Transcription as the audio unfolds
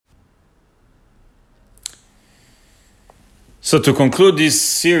So to conclude this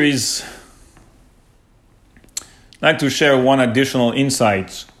series, I'd like to share one additional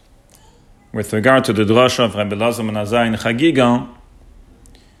insight with regard to the drasha of Rabbi Elazar ben Azariah in Chagiga,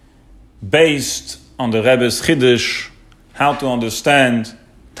 based on the Rebbe's Chiddush, how to understand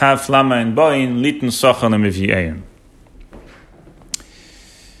Taf, Lama, and Boin, Litan, Sochel, and Mevi'ein.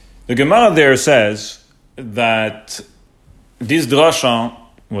 The Gemara there says that this drasha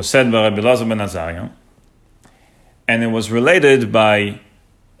was said by Rabbi Elazar ben Azariah, and it was related by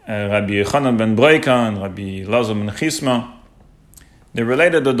Rabbi Yochanan ben Breika and Rabbi Elazar ben Chisma. They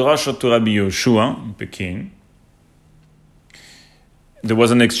related the drasha to Rabbi Yehoshua in Pekin. There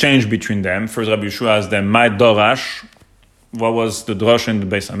was an exchange between them. First, Rabbi Yehoshua asked them, "My dorash," what was the drasha in the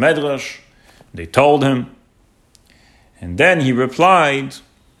Beis HaMedrash? They told him. And then he replied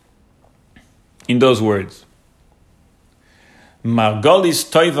in those words, "Margolis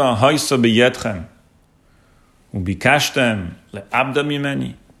toiva hoisa beyetchem, ubikashtem le'abda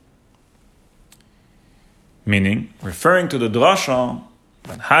mimeni." Meaning, referring to the drasha,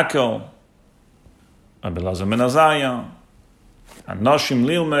 Ben Hakel, Rabbi Elazar ben Azariah, and Noshim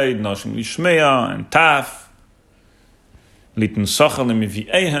Lilmeid, Noshim Lishmeya, and Taf, Litan Sochel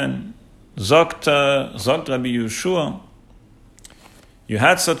Mevi'ehen, Zogt Rabbi Yehoshua, you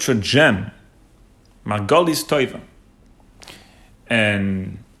had such a gem, Margolis Toiva,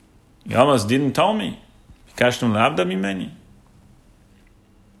 and you almost didn't tell me. Bikashtem le'abda mimeni.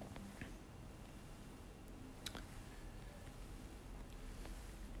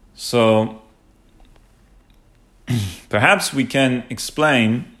 So, perhaps we can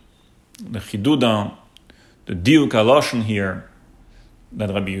explain the chiduda, the diuk haloshen here,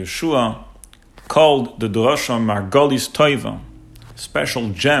 that Rabbi Yehoshua called the drasha Margolis Toiva, a special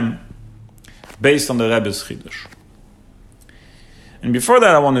gem based on the Rebbe's Chiddush. And before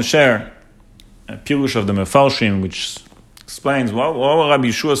that, I want to share a pirush of the Mefarshim, which explains why Rabbi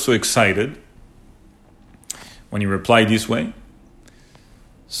Yehoshua was so excited when he replied this way.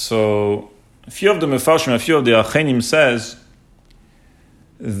 So, a few of the Mefarshim, a few of the Achenim says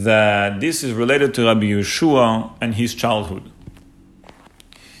that this is related to Rabbi Yehoshua and his childhood.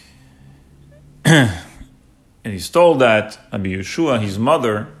 And he's told that Rabbi Yehoshua, his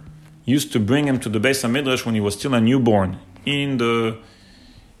mother, used to bring him to the Beis HaMidrash when he was still a newborn in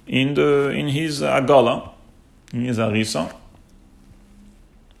his agala, in his arisa.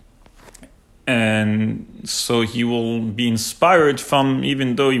 And so he will be inspired from,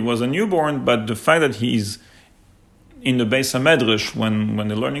 even though he was a newborn, but the fact that he's in the Beis HaMedrash when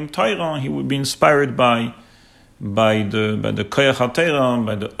they're learning Torah, he will be inspired by the Koyach HaTorah,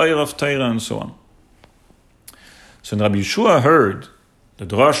 by the Oyer of Torah, and so on. So when Rabbi Yehoshua heard the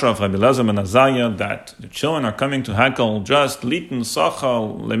drasha of Rabbi Elazar ben Azariah that the children are coming to Hakel just Litan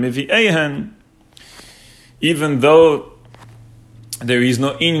Sochel lemevi'ehen, even though there is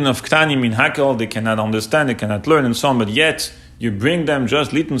no inyan of Ktanim in Hakel, they cannot understand, they cannot learn, and so on, but yet you bring them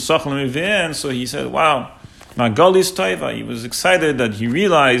just Litan Sochel lemevi'ehen. So he said, wow, Margolis Toiva. He was excited that he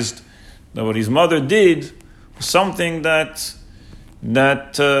realized that what his mother did was something that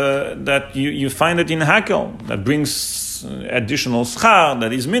you find it in Hakel, that brings additional schar,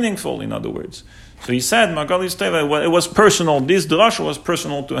 that is meaningful, in other words. So he said, Margolis Toiva, it was personal, this drasha was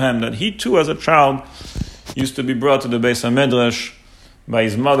personal to him, that he too as a child used to be brought to the Beis HaMedrash by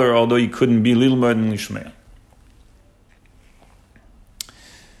his mother, although he couldn't be Lilmod and Lishmeya.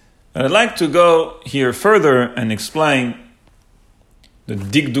 I'd like to go here further and explain the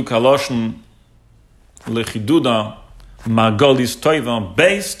Dikduk Haloshen Lechiduda Margolis Toiva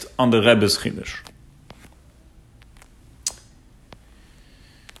based on the Rebbe's Chiddush.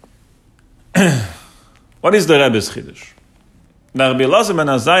 What is the Rebbe's Chiddush? Now, Rabbi Elazar ben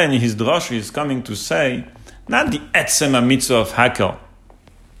Azariah in his drasha is coming to say, not the etzem mitzvah of Hakel,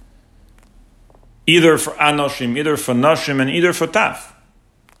 either for Anoshim, either for Noshim, and either for Taf.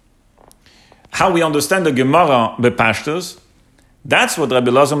 How we understand the Gemara bepashtos, that's what Rabbi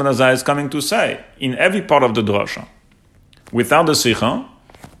Elazar ben Azariah is coming to say in every part of the drasha. Without the Sicha,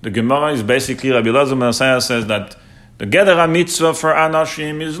 the Gemara is basically, Rabbi Elazar ben Azariah says that the Gedera mitzvah for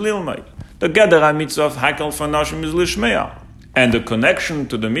Anoshim is Lilmei, the Gedera mitzvah of Hakel for Noshim is Lishmeya, and the connection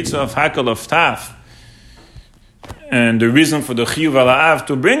to the mitzvah of Hakel of Taf, and the reason for the Chiyuv Ala'av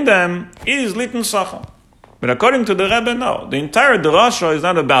to bring them is Litan Sochel. But according to the Rebbe, no. The entire drasha is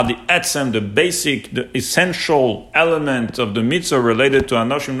not about the etzem, the basic, the essential element of the mitzvah related to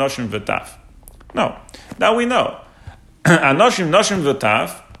Anoshim, Noshim, V'Taf. No. That we know. Anoshim, Noshim,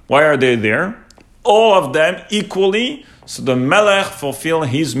 V'Taf, why are they there? All of them equally, so the Melech fulfill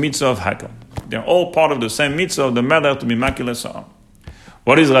his mitzvah of Hakel. They're all part of the same mitzvah of the Melech to be Makil Esa'am.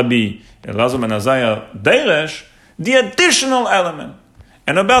 What is Rabbi Elazar ben Azariah Deiresh? the additional element.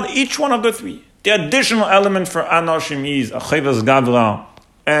 And about each one of the three, the additional element for Anoshim is Achevas Gavra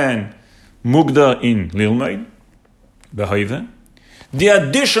and Mugda in Lilmaid, Behoive. The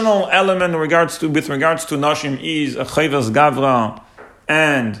additional element with regards to Noshim is Achevas Gavra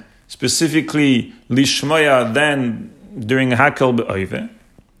and specifically Lishmoya then during Hakel Behoive.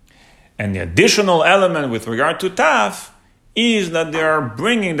 And the additional element with regard to Taf is that they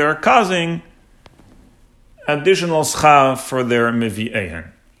are causing additional schar for their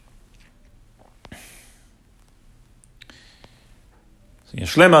mevi'ehen. So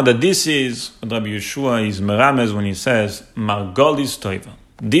Yeshlema, that this is what Rabbi Yeshua is meramez when he says Margolis Toiva.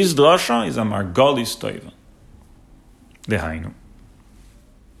 This drasha is a Margolis Toiva. Dehainu.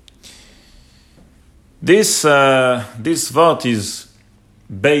 This vort is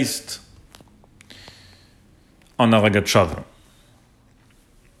based on a Ragat Shavel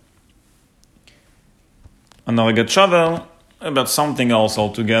about something else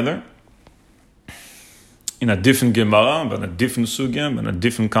altogether, in a different Gemara, but a different sugya, but a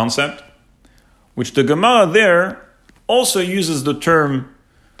different concept, which the Gemara there also uses the term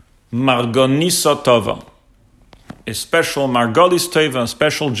Margonisa Tova, a special Margolis Tova, a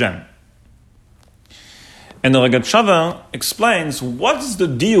special gem. And the Ragat Shavel explains what's the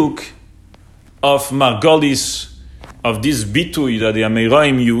diuk of Margolis, of this bitui that the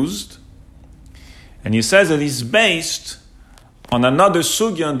Ameiraim used. And he says that it's based on another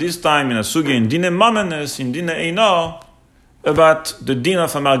sugya, this time in a sugya in Dine Mamenes, in Dine Eina, about the din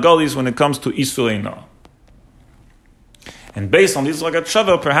of Margolis when it comes to Isur Eina. And based on this Ragat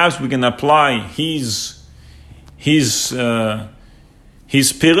Shavel, perhaps we can apply his Pirish,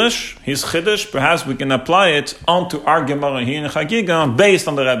 his Chiddush, perhaps we can apply it onto our Gemara here in Chagiga based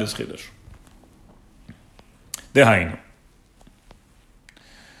on the Rebbe's Chiddush. Dehainu.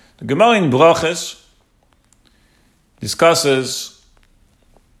 The Gemara in Brachos discusses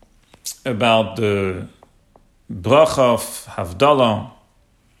about the bracha of Havdalah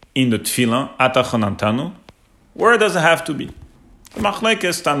in the Tefillah, Atachanantanu. Where does it have to be? The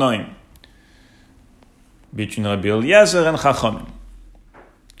Machlekes Tanoim between Rabbi Eliezer and Chachamim.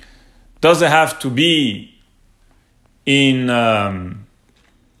 Does it have to be in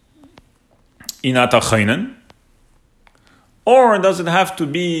Atachainen? Or does it have to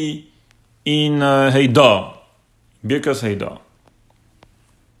be in Heidah, Birkas Heidah,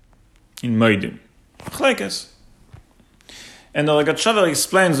 in Moedim? Machlekes. And the Ragat Shavel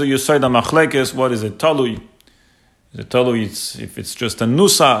explains the Yesod HaMachlekes, what is it talui? Is it talui if it's just a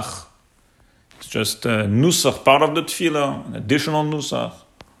nusach, it's just a nusach part of the tefillah, an additional nusach?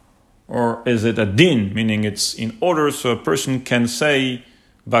 Or is it a din, meaning it's in order so a person can say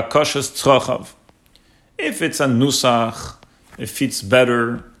Bakashas Tzrachav? If it's a nusach, it fits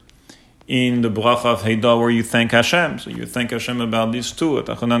better in the bracha of Heidah where you thank Hashem. So you thank Hashem about these two at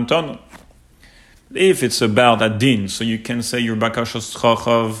Achanantonu. If it's about a din, so you can say your Bakashas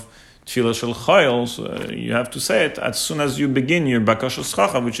Tzrachav Tefillah Shel Chayil, so you have to say it as soon as you begin your Bakashas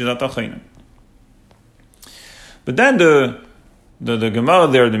Tzrachav, which is at Achainen. But then the Gemara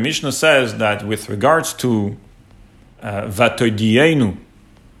there, the Mishnah says that with regards to Vatodienu,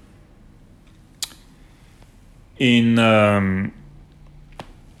 in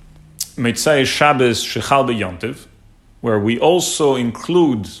Mitzay Shabbos Shechal B'Yontiv, where we also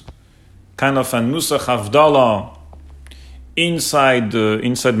include kind of a Nusach Havdalah inside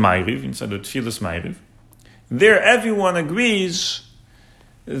Ma'ariv, inside the Tfilas Ma'ariv, there everyone agrees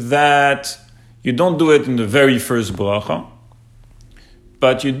that you don't do it in the very first bracha,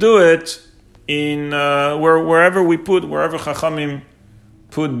 but you do it in wherever Chachamim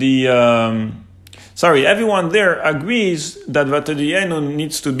put the... everyone there agrees that Vatadiyenu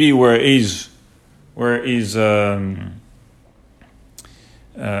needs to be where is in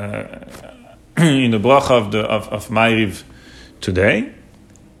the bracha of Ma'ariv today,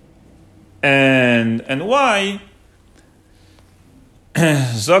 and why?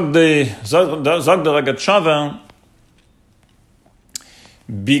 Zog the Ragat Shavel,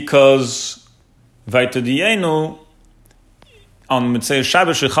 because Vatadiyenu on Mitzvah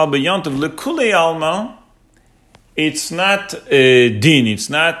Shabbos Shechal B'Yontiv Lekulei Alma, it's not a din. It's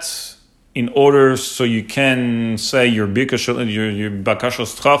not in order so you can say your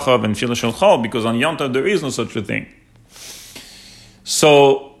Bakashos Tzrachav and Tefillah Shel Chol, because on Yontav there is no such a thing.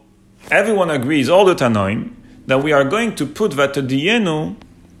 So everyone agrees, all the Tanoim, that we are going to put Vatadiyenu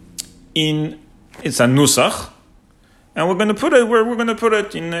in. It's a nusach, and we're going to put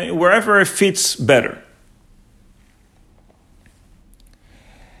it in wherever it fits better.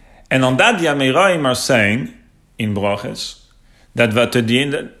 And on that, the Ameiraim are saying in Brachos that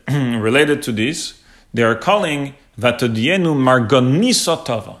Vatadin, related to this, they are calling vatodienu margonisa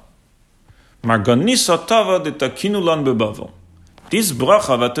tava. Margonisa tava de takinu lan bebavel. This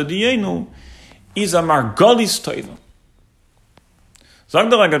bracha vatodienu is a margolis tova. Zag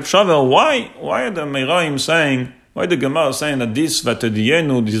der Ragat Shavel, why are the Meiraim saying, why the Gemara saying that this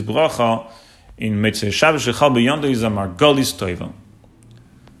vatodienu, this bracha in Metzei Shabbos Shechal B'Yontiv is a margolis tova?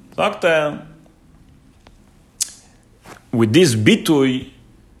 Zag der, with this bitui,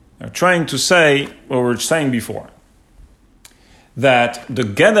 they're trying to say what we were saying before, that the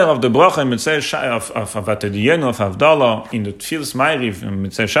gather of the bracha in Mitzvah of Vatodienu, of Havdalah, in the Tfilas Ma'ariv, in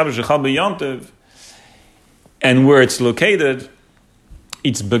Mitzvah Shabbos Shechal B'Yontiv, and where it's located,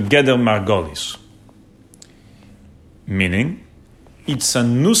 it's Begeder Margolis. Meaning, it's a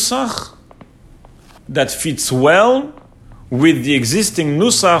nusach that fits well with the existing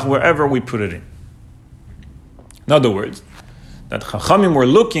nusach wherever we put it in. In other words, that Chachamim were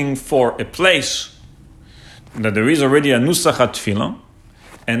looking for a place that there is already a nusach at tefillah,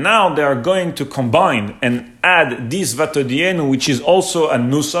 and now they are going to combine and add this vatodienu, which is also a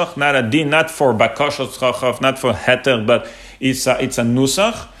nusach, not a din, not for bakashot chachav, not for heter, but it's a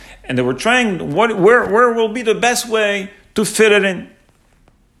nusach, and they were trying where will be the best way to fit it in,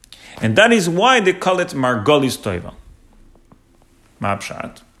 and that is why they call it margolis toiva.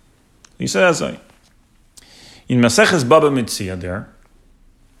 Ma'apshat. He says, in Maseches Baba Metzia there,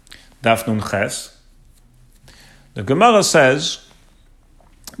 Daf Nun Ches, the Gemara says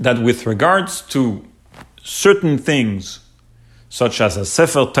that with regards to certain things, such as a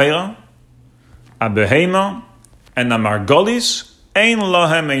Sefer Torah, a Behema, and a Margolis, Ein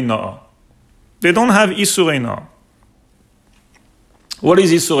Lahem Einah. They don't have Isur Einah. What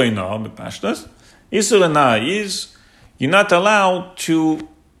is Isur Einah, B'Pashtas? Isur Einah is you're not allowed to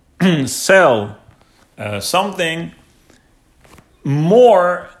sell something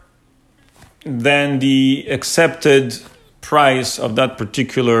more than the accepted price of that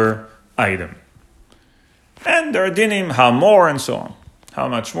particular item. And there are dinim, how more and so on, how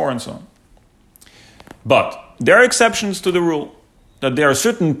much more and so on. But there are exceptions to the rule, that there are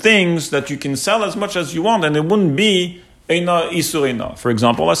certain things that you can sell as much as you want and it wouldn't be Eina Isur Eina. For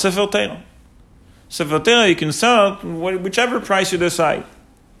example, a Sefer Torah. Sefer Torah you can sell at whichever price you decide.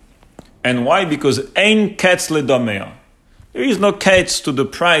 And why? Because ein ketz ledamea. There is no ketz to the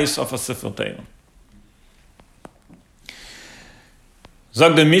price of a Sefer Torah.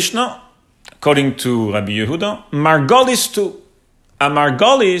 Zog the Mishnah, according to Rabbi Yehuda, margolis too. A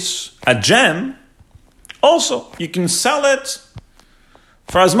margolis, a gem, also you can sell it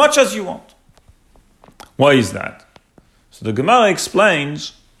for as much as you want. Why is that? So the Gemara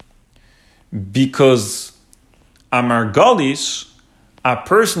explains, because a margolis, a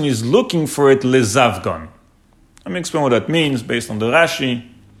person is looking for it lezavgon. Let me explain what that means based on the Rashi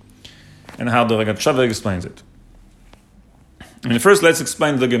and how the Ragat Shavel explains it. And first, let's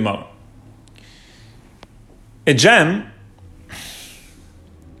explain the Gemara. A gem,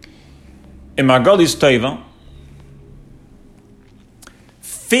 a margolis teva,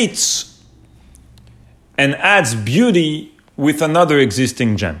 fits and adds beauty with another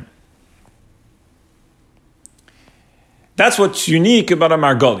existing gem. That's what's unique about a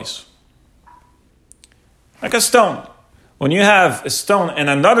margolis. Like a stone. When you have a stone and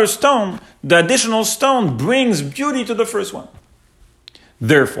another stone, the additional stone brings beauty to the first one.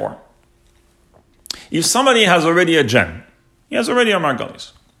 Therefore, if somebody has already a gem, he has already a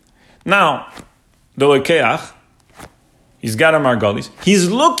margolis. Now, the lekeach, he's got a margolis. He's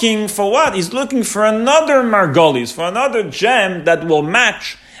looking for what? He's looking for another margolis, for another gem that will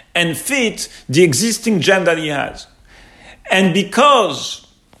match and fit the existing gem that he has. And because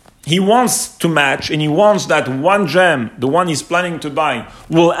he wants to match and he wants that one gem, the one he's planning to buy,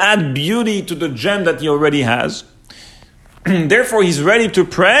 will add beauty to the gem that he already has, therefore he's ready to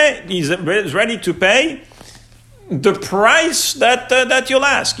pray, he's ready to pay the price that you'll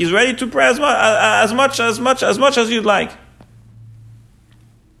ask. He's ready to pray as much as you'd like.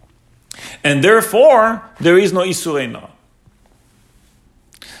 And therefore, there is no Isur Eina.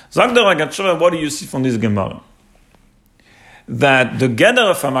 Zag der Ragat Shavel, what do you see from this Gemara? That the gather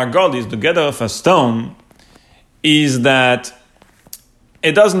of a margolis, the gather of a stone, is that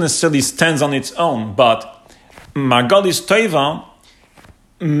it doesn't necessarily stand on its own, but margolis teva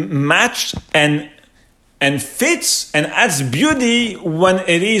matched and fits and adds beauty when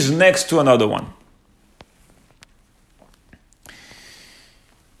it is next to another one.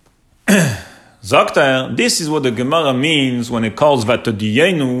 Zaktar, this is what the Gemara means when it calls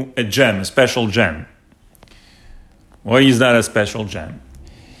vatodienu a gem, a special gem. Why is that a special gem?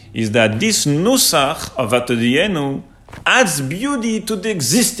 Is that this nusach of vatodienu adds beauty to the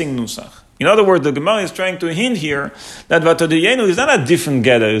existing nusach. In other words, the Gemara is trying to hint here that Vatodiyenu is not a different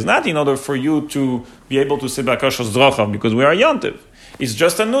gather. It's not in order for you to be able to say Bakashos Drochav because we are Yontiv. It's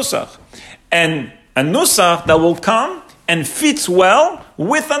just a Nusach. And a Nusach that will come and fits well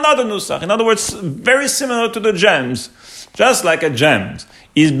with another Nusach. In other words, very similar to the gems. Just like a gem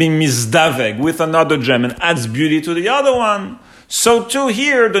is being mizdaveg with another gem and adds beauty to the other one. So too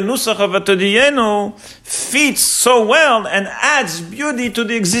here, the Nusach of Vatodiyenu fits so well and adds beauty to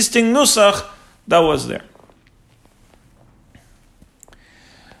the existing Nusach that was there.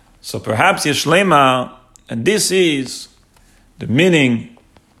 So perhaps Yeshlema, and this is the meaning,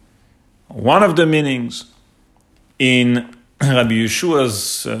 one of the meanings in Rabbi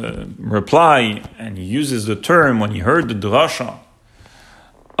Yeshua's reply, and he uses the term when he heard the drasha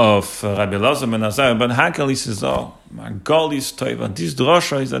of Rabbi Elazar ben Azariah ben Hakel, he says, oh, Margalis Teva, this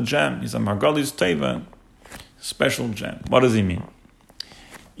drasha is a gem, it's a Margalis Teva, special gem. What does he mean?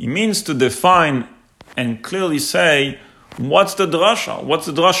 He means to define and clearly say, what's the drasha? What's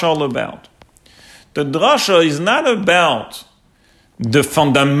the drasha all about? The drasha is not about the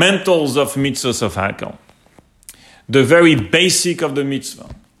fundamentals of mitzvahs of Hakel, the very basic of the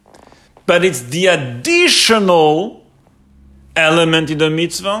mitzvah, but it's the additional element in the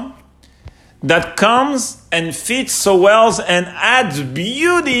mitzvah that comes and fits so well and adds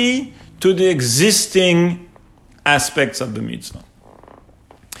beauty to the existing aspects of the mitzvah.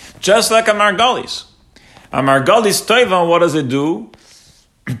 Just like a margalis. A margalis toiva, what does it do?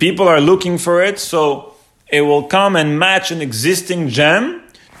 People are looking for it, so it will come and match an existing gem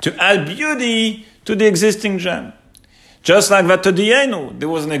to add beauty to the existing gem. Just like Vatodiyenu, there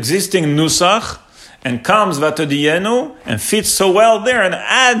was an existing nusach, and comes Vatodiyenu and fits so well there and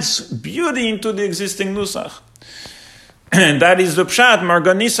adds beauty into the existing nusach. And that is the pshat,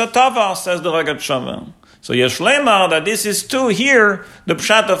 Marganisa Tava, says the Ragat Shava. So Yeshlema, that this is too here, the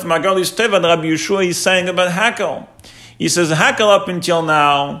pshat of Margalis Teva, that Rabbi Yeshua is saying about Hakel. He says Hakel up until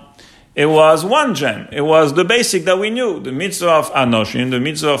now, it was one gem. It was the basic that we knew. The mitzvah of Anoshim, the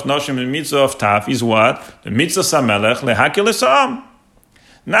mitzvah of Noshim, the mitzvah of Taf is what? The mitzvah Samelech, Lehakel Esam.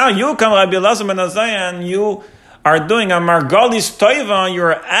 Now you come, Rabbi Elazar ben Azariah, and you are doing a Margalis Toiva,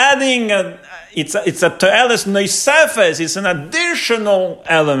 you're adding, it's a Toeles Neisefes, it's an additional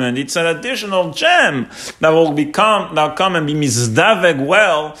element, it's an additional gem that will come and be mizdaveg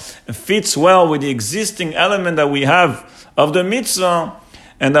well, and fits well with the existing element that we have of the mitzvah,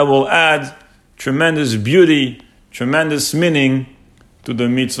 and that will add tremendous beauty, tremendous meaning to the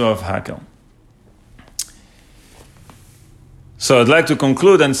mitzvah of Hakel. So I'd like to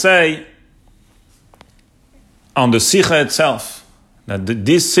conclude and say, on the Sikha itself, that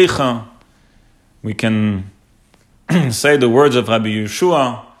this Sikha, we can say the words of Rabbi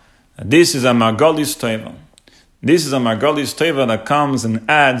Yeshua, that this is a Margalis Teva. This is a Margalis Teva that comes and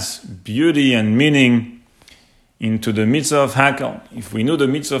adds beauty and meaning into the mitzvah of Hakel. If we knew the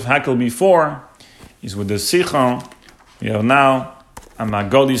mitzvah of Hakel before, is with the Sikha, we have now a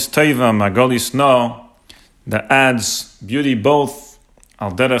Margalis Teva, Margalis No, that adds beauty both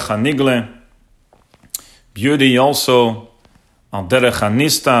al derech hanigle, beauty also al derech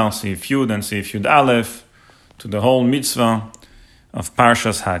hanista, Seif Yud and Seif Yud Aleph, to the whole mitzvah of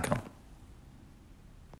Parshas Hakel.